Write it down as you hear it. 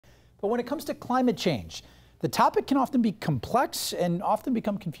But when it comes to climate change, the topic can often be complex and often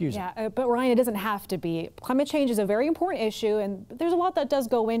become confusing. Yeah, but Ryan, it doesn't have to be. Climate change is a very important issue, and there's a lot that does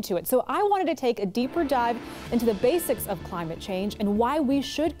go into it. So I wanted to take a deeper dive into the basics of climate change and why we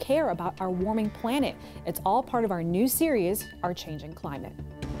should care about our warming planet. It's all part of our new series, Our Changing Climate.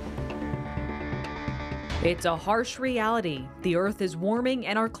 It's a harsh reality. The Earth is warming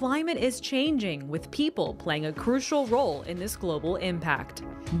and our climate is changing, with people playing a crucial role in this global impact.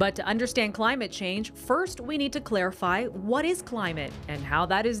 But to understand climate change, first we need to clarify what is climate and how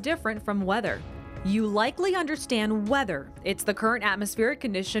that is different from weather. You likely understand weather. It's the current atmospheric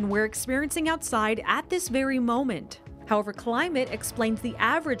condition we're experiencing outside at this very moment. However, climate explains the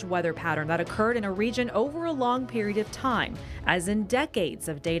average weather pattern that occurred in a region over a long period of time, as in decades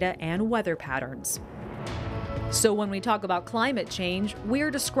of data and weather patterns. So when we talk about climate change,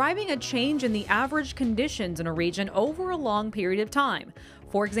 we're describing a change in the average conditions in a region over a long period of time.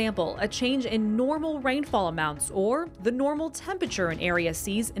 For example, a change in normal rainfall amounts or the normal temperature an area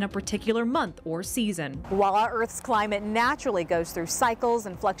sees in a particular month or season. While our Earth's climate naturally goes through cycles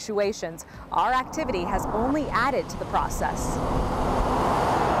and fluctuations, our activity has only added to the process.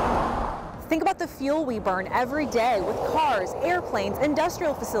 Think about the fuel we burn every day with cars, airplanes,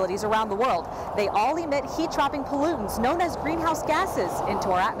 industrial facilities around the world. They all emit heat-trapping pollutants known as greenhouse gases into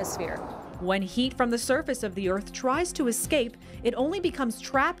our atmosphere. When heat from the surface of the Earth tries to escape, it only becomes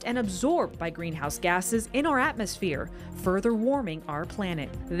trapped and absorbed by greenhouse gases in our atmosphere, further warming our planet.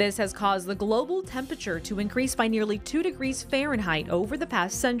 This has caused the global temperature to increase by nearly 2 degrees Fahrenheit over the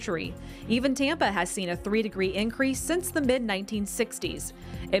past century. Even Tampa has seen a 3-degree increase since the mid-1960s.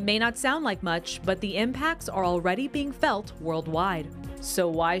 It may not sound like much, but the impacts are already being felt worldwide. So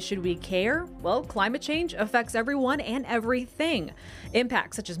why should we care? Well, climate change affects everyone and everything.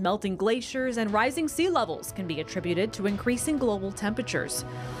 Impacts such as melting glaciers and rising sea levels can be attributed to increasing global temperatures.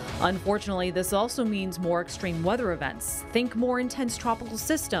 Unfortunately, this also means more extreme weather events. Think more intense tropical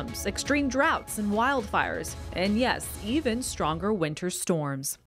systems, extreme droughts and wildfires, and yes, even stronger winter storms.